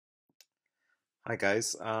Hi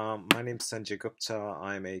guys, my name's Sanjay Gupta.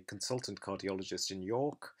 I'm a consultant cardiologist in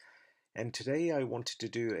York, and today I wanted to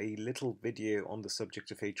do a little video on the subject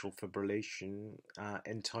of atrial fibrillation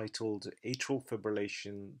entitled Atrial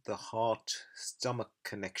Fibrillation, the Heart-Stomach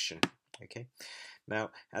Connection. Okay, now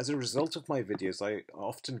as a result of my videos, I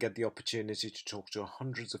often get the opportunity to talk to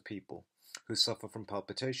hundreds of people who suffer from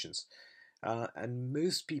palpitations. And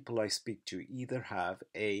most people I speak to either have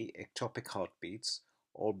A, ectopic heartbeats,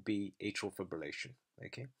 or B, atrial fibrillation.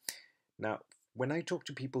 Okay. Now, when I talk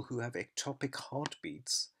to people who have ectopic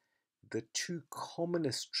heartbeats, the two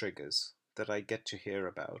commonest triggers that I get to hear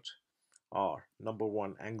about are number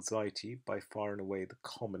one, anxiety, by far and away the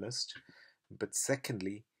commonest. But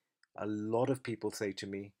secondly, a lot of people say to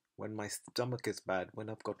me, when my stomach is bad, when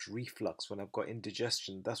I've got reflux, when I've got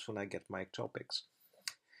indigestion, that's when I get my ectopics.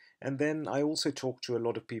 And then I also talk to a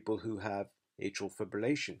lot of people who have atrial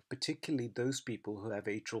fibrillation, particularly those people who have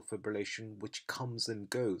atrial fibrillation which comes and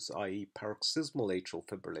goes, i.e., paroxysmal atrial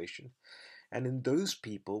fibrillation. And in those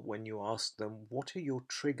people, when you ask them, what are your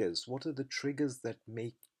triggers? What are the triggers that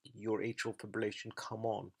make your atrial fibrillation come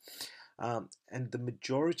on? And the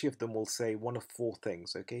majority of them will say one of four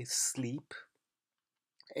things, okay? Sleep,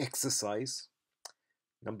 exercise.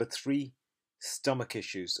 Number three, stomach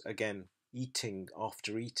issues. Again, eating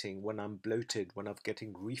after eating, when I'm bloated, when I'm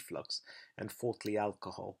getting reflux. And fourthly,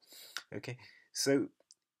 alcohol. Okay, so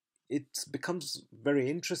it becomes very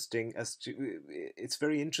interesting it's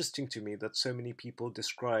very interesting to me that so many people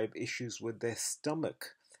describe issues with their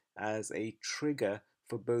stomach as a trigger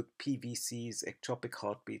for both PVCs, ectopic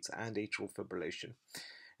heartbeats, and atrial fibrillation.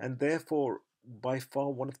 And therefore, by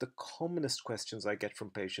far one of the commonest questions I get from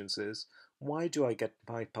patients is, why do I get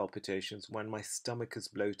my palpitations when my stomach is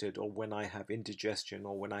bloated, or when I have indigestion,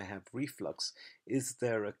 or when I have reflux? Is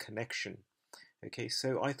there a connection? Okay,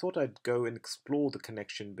 so I thought I'd go and explore the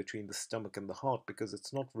connection between the stomach and the heart because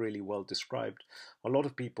it's not really well described. A lot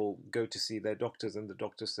of people go to see their doctors and the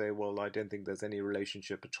doctors say, well, I don't think there's any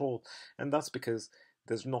relationship at all. And that's because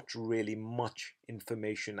there's not really much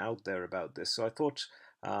information out there about this. So I thought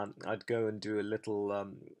I'd go and do a little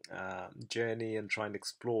journey and try and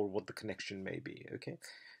explore what the connection may be. Okay,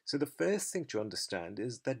 so the first thing to understand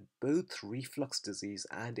is that both reflux disease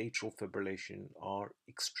and atrial fibrillation are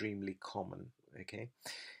extremely common. Okay,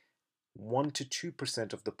 1 to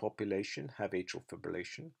 2% of the population have atrial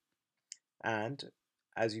fibrillation, and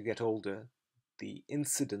as you get older, the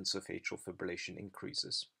incidence of atrial fibrillation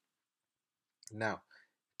increases. Now,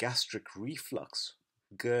 gastric reflux,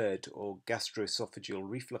 GERD, or gastroesophageal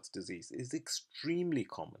reflux disease, is extremely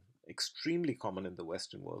common in the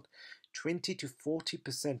Western world. 20 to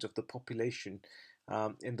 40% of the population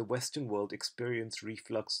in the Western world experience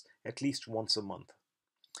reflux at least once a month.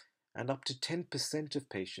 And up to 10% of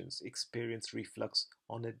patients experience reflux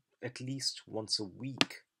at least once a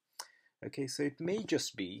week. Okay, so it may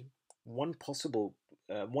just be one possibility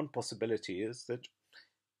is that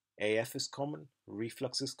AF is common,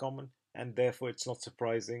 reflux is common, and therefore it's not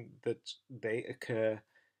surprising that they occur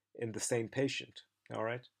in the same patient, all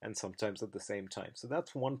right, and sometimes at the same time. So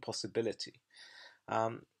that's one possibility.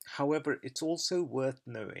 However, it's also worth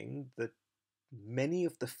knowing that many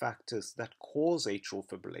of the factors that cause atrial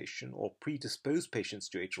fibrillation or predispose patients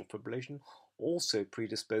to atrial fibrillation also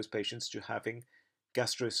predispose patients to having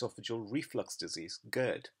gastroesophageal reflux disease,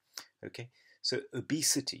 GERD. Okay, so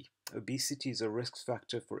obesity is a risk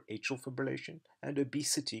factor for atrial fibrillation, and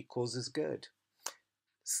obesity causes GERD.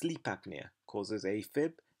 Sleep apnea causes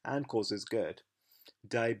AFib and causes GERD.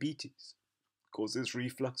 Diabetes causes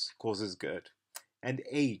reflux, causes GERD. And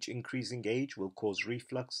increasing age, will cause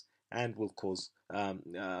reflux and will cause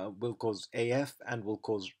AF and will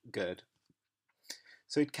cause GERD.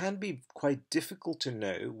 So it can be quite difficult to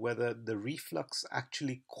know whether the reflux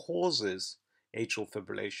actually causes atrial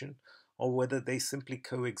fibrillation or whether they simply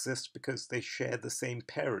coexist because they share the same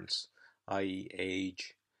parents, i.e.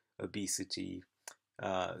 age, obesity,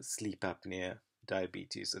 sleep apnea,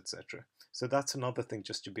 diabetes, etc. So that's another thing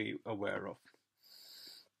just to be aware of.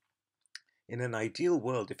 In an ideal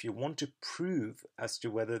world, if you want to prove as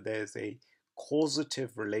to whether there's a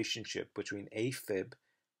causative relationship between AFib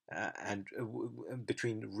and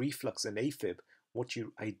between reflux and AFib, what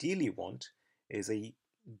you ideally want is a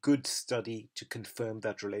good study to confirm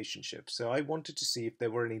that relationship. So I wanted to see if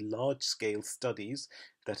there were any large-scale studies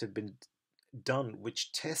that had been done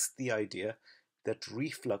which test the idea that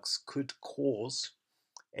reflux could cause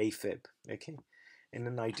AFib. Okay, in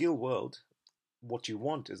an ideal world, what you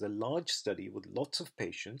want is a large study with lots of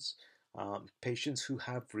patients, patients who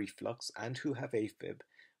have reflux and who have AFib,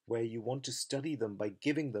 where you want to study them by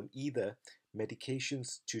giving them either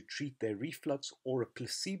medications to treat their reflux or a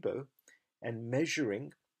placebo, and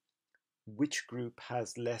measuring which group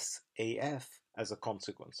has less AF as a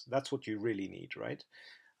consequence. That's what you really need, right?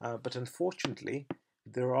 But unfortunately,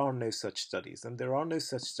 there are no such studies, and there are no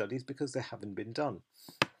such studies because they haven't been done.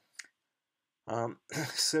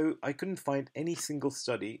 So I couldn't find any single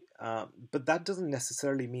study, but that doesn't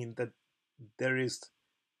necessarily mean that there is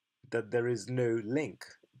no link.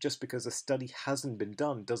 Just because a study hasn't been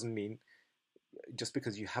done doesn't mean, just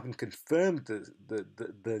because you haven't confirmed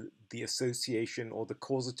the association or the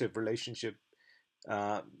causative relationship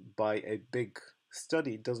by a big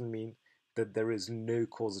study doesn't mean that there is no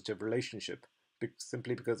causative relationship.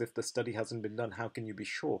 Simply because if the study hasn't been done, how can you be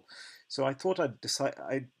sure? So I thought I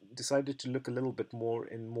decided to look a little bit more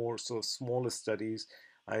in more sort of smaller studies.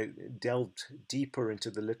 I delved deeper into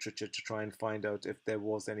the literature to try and find out if there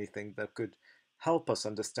was anything that could help us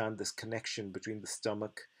understand this connection between the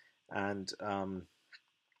stomach and the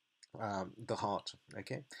heart.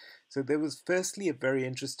 Okay, so there was firstly a very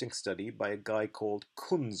interesting study by a guy called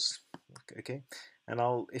Kunz. Okay, and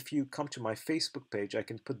if you come to my Facebook page, I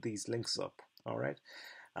can put these links up. All right.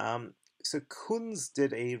 So Kunz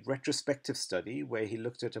did a retrospective study where he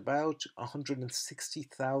looked at about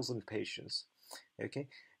 160,000 patients. Okay,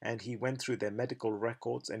 and he went through their medical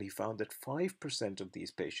records and he found that 5% of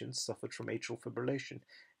these patients suffered from atrial fibrillation,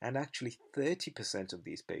 and actually 30% of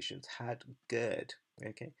these patients had GERD.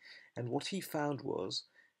 Okay, and what he found was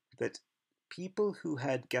that people who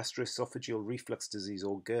had gastroesophageal reflux disease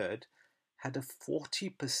or GERD had a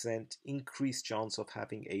 40% increased chance of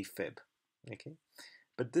having AFib. Okay,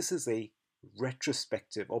 but this is a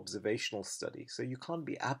retrospective observational study, so you can't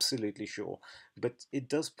be absolutely sure, but it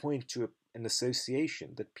does point to an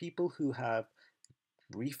association that people who have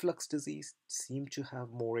reflux disease seem to have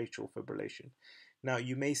more atrial fibrillation. Now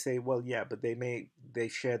you may say, well, yeah, but they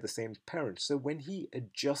share the same parents. So when he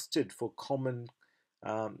adjusted for common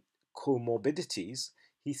comorbidities,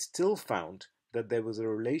 he still found that there was a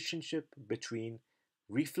relationship between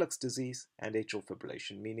reflux disease and atrial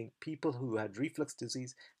fibrillation, meaning people who had reflux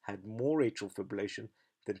disease had more atrial fibrillation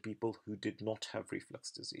than people who did not have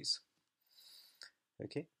reflux disease.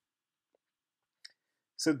 Okay.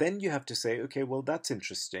 So then you have to say, okay, well, that's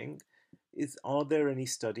interesting. Are there any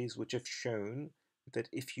studies which have shown that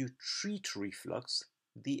if you treat reflux,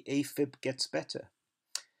 the AFib gets better?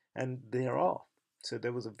 And there are. So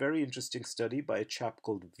there was a very interesting study by a chap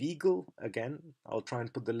called Wiegel. Again, I'll try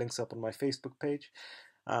and put the links up on my Facebook page,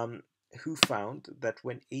 who found that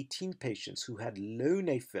when 18 patients who had lone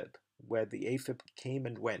AFib, where the AFib came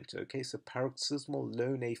and went, okay, so paroxysmal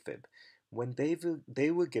lone AFib, when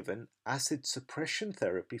they were given acid suppression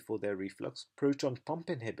therapy for their reflux, proton pump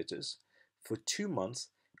inhibitors, for 2 months,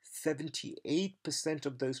 78%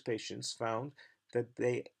 of those patients found that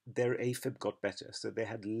their AFib got better. So they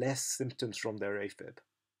had less symptoms from their AFib.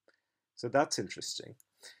 So that's interesting.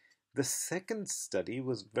 The second study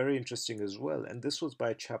was very interesting as well, and this was by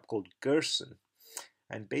a chap called Gerson.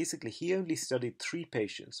 And basically, he only studied 3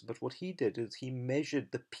 patients, but what he did is he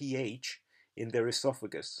measured the pH in their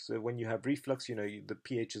esophagus. So when you have reflux, the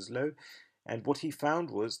pH is low. And what he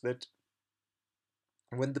found was that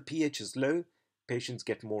when the pH is low, patients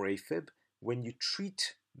get more AFib. When you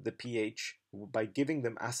treat the pH by giving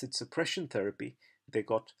them acid suppression therapy, they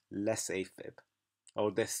got less AFib,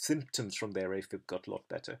 or their symptoms from their AFib got a lot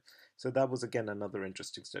better. So that was again another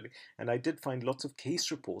interesting study. And I did find lots of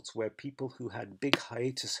case reports where people who had big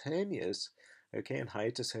hiatus hernias, okay, and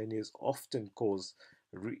hiatus hernias often cause,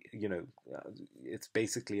 it's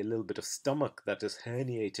basically a little bit of stomach that is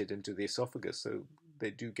herniated into the esophagus. So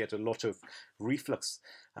they do get a lot of reflux.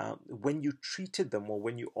 When you treated them or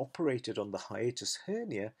when you operated on the hiatus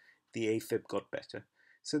hernia, the AFib got better.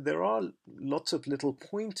 So there are lots of little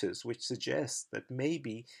pointers which suggest that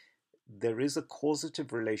maybe there is a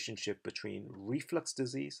causative relationship between reflux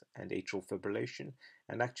disease and atrial fibrillation,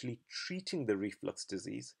 and actually treating the reflux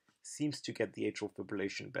disease seems to get the atrial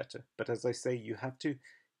fibrillation better. But as I say, you have to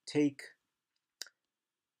take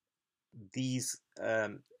these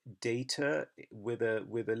data with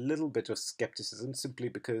a little bit of skepticism, simply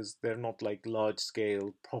because they're not like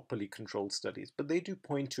large-scale, properly controlled studies. But they do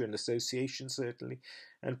point to an association, certainly,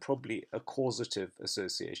 and probably a causative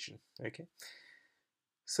association. Okay.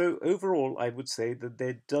 So overall, I would say that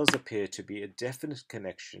there does appear to be a definite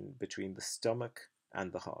connection between the stomach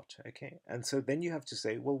and the heart. Okay, and so then you have to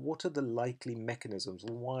say, well, what are the likely mechanisms?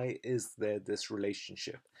 Why is there this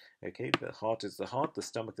relationship? Okay, the heart is the heart, the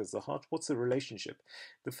stomach is the heart. What's the relationship?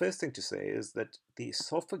 The first thing to say is that the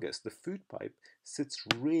esophagus, the food pipe, sits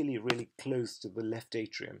really, really close to the left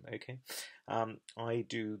atrium. Okay, I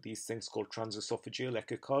do these things called transesophageal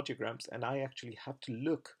echocardiograms, and I actually have to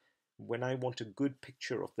look when I want a good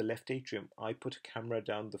picture of the left atrium, I put a camera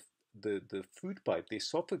down the food pipe, the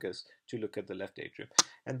esophagus, to look at the left atrium.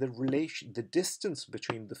 And the distance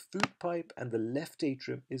between the food pipe and the left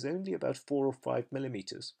atrium is only about 4 or 5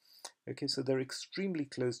 millimeters. Okay, so they're extremely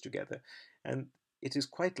close together. And it is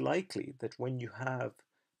quite likely that when you have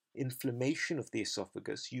inflammation of the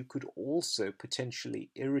esophagus, you could also potentially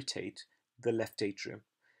irritate the left atrium.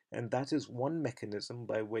 And that is one mechanism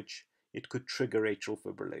by which it could trigger atrial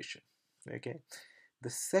fibrillation. Okay. The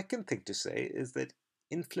second thing to say is that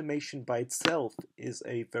inflammation by itself is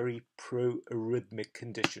a very pro-arrhythmic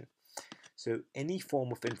condition. So any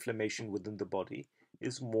form of inflammation within the body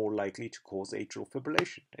is more likely to cause atrial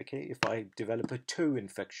fibrillation. Okay, if I develop a toe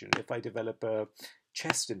infection, if I develop a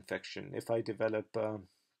chest infection, if I develop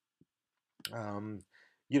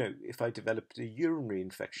if I developed a urinary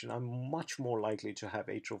infection, I'm much more likely to have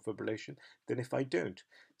atrial fibrillation than if I don't.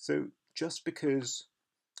 So just because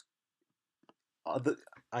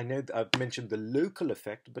I know that I've mentioned the local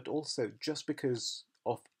effect, but also just because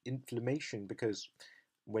of inflammation, because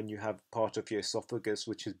when you have part of your esophagus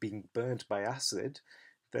which is being burnt by acid,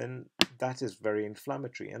 then that is very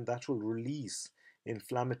inflammatory, and that will release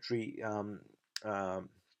inflammatory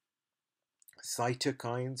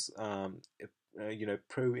cytokines,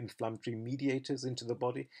 pro-inflammatory mediators into the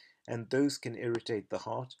body, and those can irritate the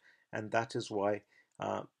heart, and that is why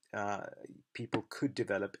people could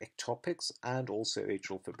develop ectopics and also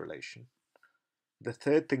atrial fibrillation. The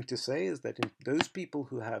third thing to say is that in those people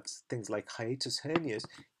who have things like hiatus hernias,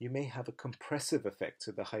 you may have a compressive effect.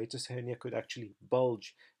 So the hiatus hernia could actually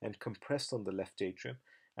bulge and compress on the left atrium,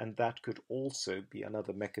 and that could also be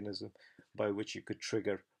another mechanism by which you could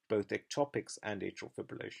trigger both ectopics and atrial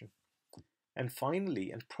fibrillation. And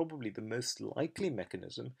finally, and probably the most likely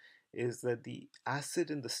mechanism, is that the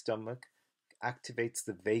acid in the stomach activates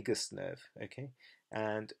the vagus nerve, okay?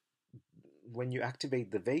 And when you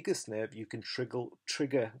activate the vagus nerve, you can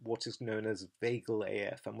trigger what is known as vagal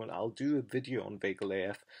AF. And I'll do a video on vagal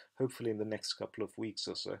AF, hopefully in the next couple of weeks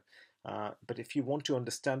or so. But if you want to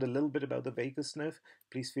understand a little bit about the vagus nerve,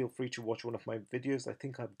 please feel free to watch one of my videos. I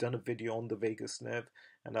think I've done a video on the vagus nerve,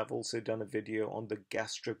 and I've also done a video on the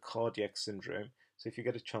gastrocardiac syndrome. So if you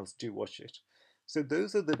get a chance, do watch it. So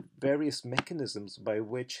those are the various mechanisms by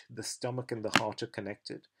which the stomach and the heart are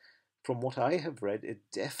connected. From what I have read, it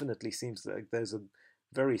definitely seems like there's a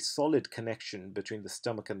very solid connection between the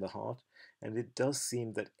stomach and the heart, and it does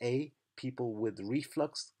seem that A, people with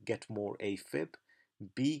reflux get more AFib,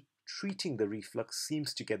 B, treating the reflux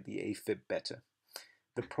seems to get the AFib better.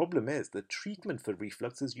 The problem is the treatment for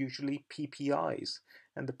reflux is usually PPIs,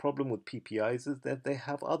 and the problem with PPIs is that they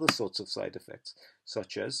have other sorts of side effects,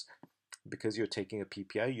 such as because you're taking a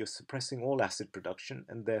PPI, you're suppressing all acid production,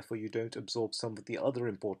 and therefore you don't absorb some of the other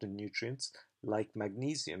important nutrients like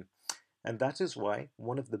magnesium. And that is why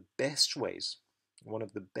one of the best ways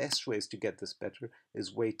to get this better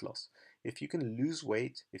is weight loss. If you can lose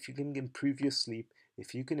weight, if you can improve your sleep,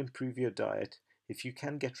 if you can improve your diet, if you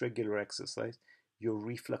can get regular exercise, your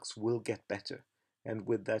reflux will get better. And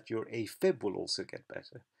with that, your AFib will also get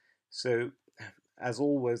better. So, as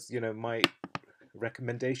always, my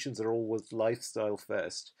recommendations are always lifestyle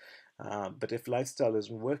first. But if lifestyle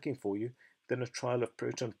isn't working for you, then a trial of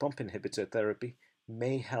proton pump inhibitor therapy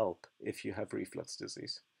may help if you have reflux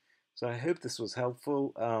disease. So I hope this was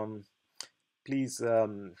helpful. Please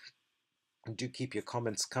do keep your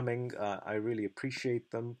comments coming. I really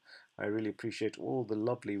appreciate them. I really appreciate all the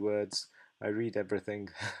lovely words. I read everything.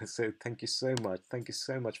 So thank you so much. Thank you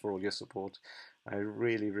so much for all your support. I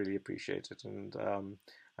really, really appreciate it. And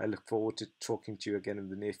I look forward to talking to you again in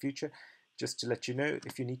the near future. Just to let you know,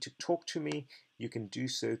 if you need to talk to me, you can do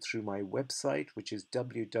so through my website, which is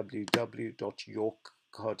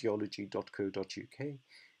www.yorkcardiology.co.uk.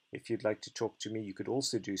 If you'd like to talk to me, you could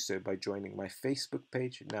also do so by joining my Facebook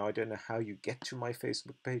page. Now, I don't know how you get to my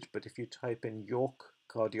Facebook page, but if you type in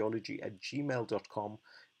yorkcardiology@gmail.com,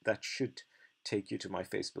 that should take you to my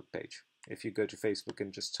Facebook page. If you go to Facebook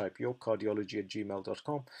and just type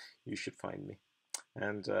yorkcardiology@gmail.com, you should find me.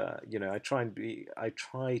 And I try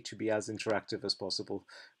to be as interactive as possible,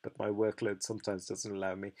 but my workload sometimes doesn't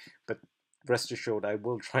allow me. But rest assured, I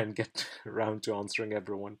will try and get around to answering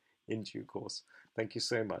everyone in due course. Thank you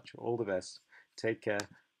so much. All the best. Take care.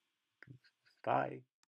 Bye.